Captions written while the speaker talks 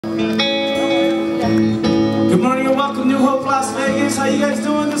from New Hope, Las Vegas. How you guys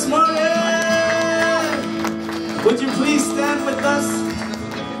doing this morning? Would you please stand with us?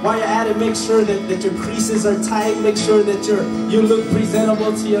 While you're at it, make sure that your creases are tight. Make sure that you look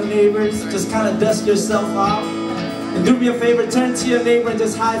presentable to your neighbors. Just kind of dust yourself off. And do me a favor, turn to your neighbor and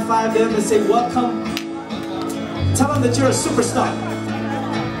just high five them and say, welcome. Tell them that you're a superstar.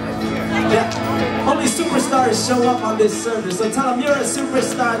 Yeah, only superstars show up on this service. So tell them you're a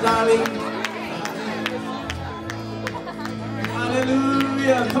superstar, darling.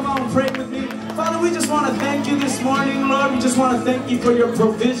 Hallelujah. Come on, pray with me. Father, we just want to thank you this morning, Lord. We just want to thank you for your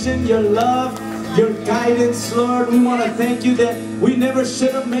provision, your love, your guidance, Lord. We want to thank you that we never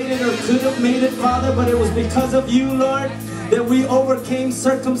should have made it or could have made it, Father, but it was because of you, Lord, that we overcame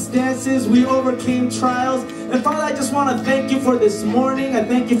circumstances, we overcame trials. And Father, I just want to thank you for this morning. I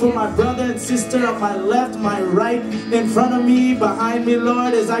thank you for my brother and sister on my left, my right, in front of me, behind me,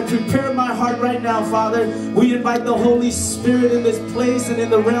 Lord. As I prepare my heart right now, Father, we invite the Holy Spirit in this place and in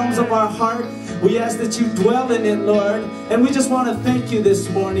the realms of our heart. We ask that you dwell in it, Lord. And we just want to thank you this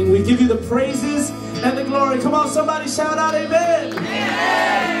morning. We give you the praises and the glory. Come on, somebody shout out amen.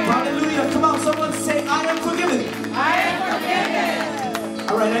 Amen. Hallelujah. Come on, someone say, I am forgiven. I am forgiven.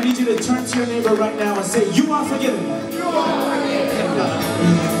 All right, I need you to turn to your neighbor right now and say, you are forgiven. You are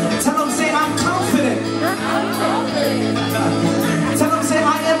forgiven. Tell them, say, I'm confident. I'm confident. Tell them, say,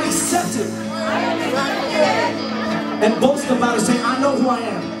 I am accepted. I am accepted. And boast about it, say, I know who I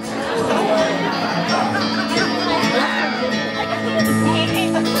am.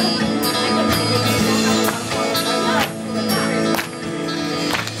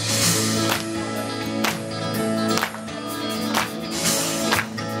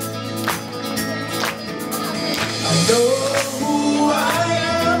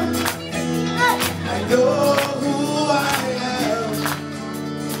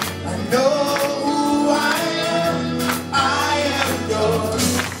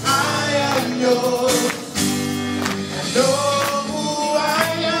 I am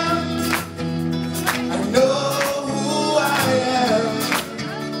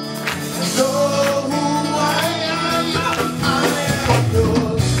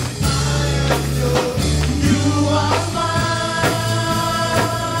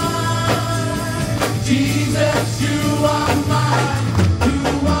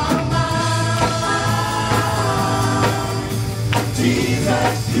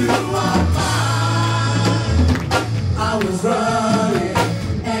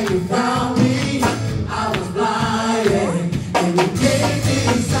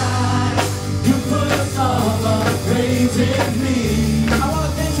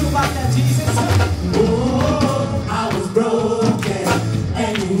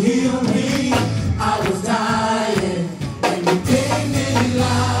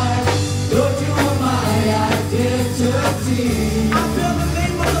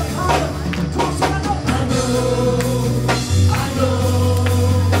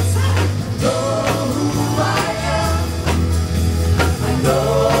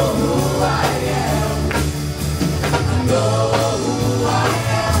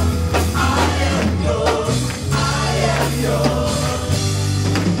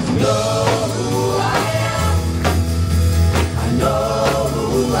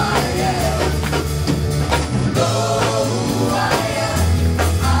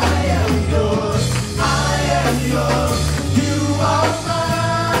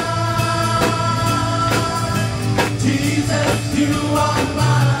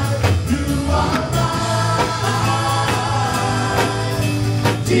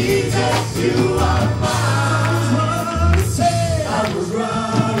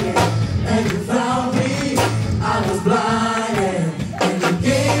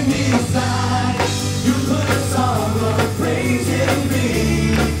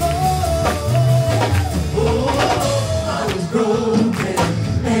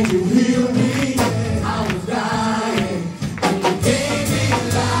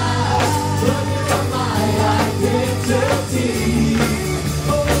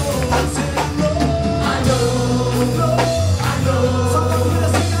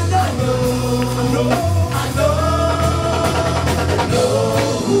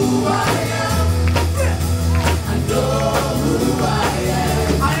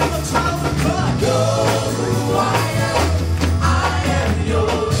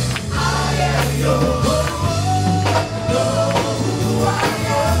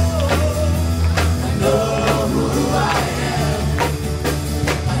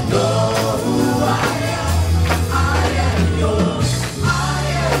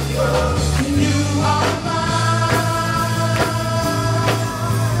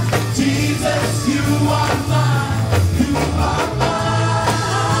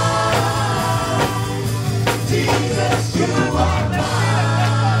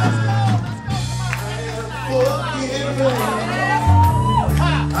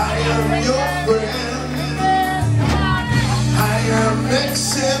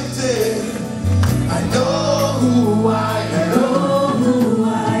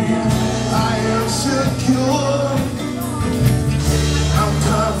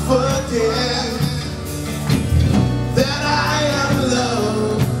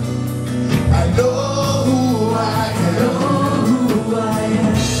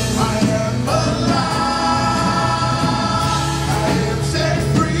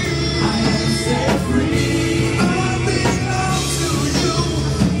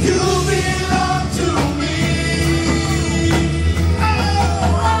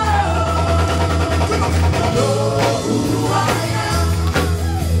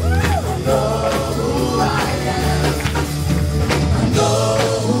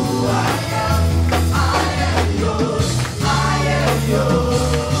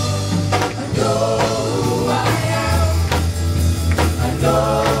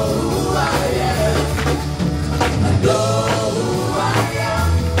go.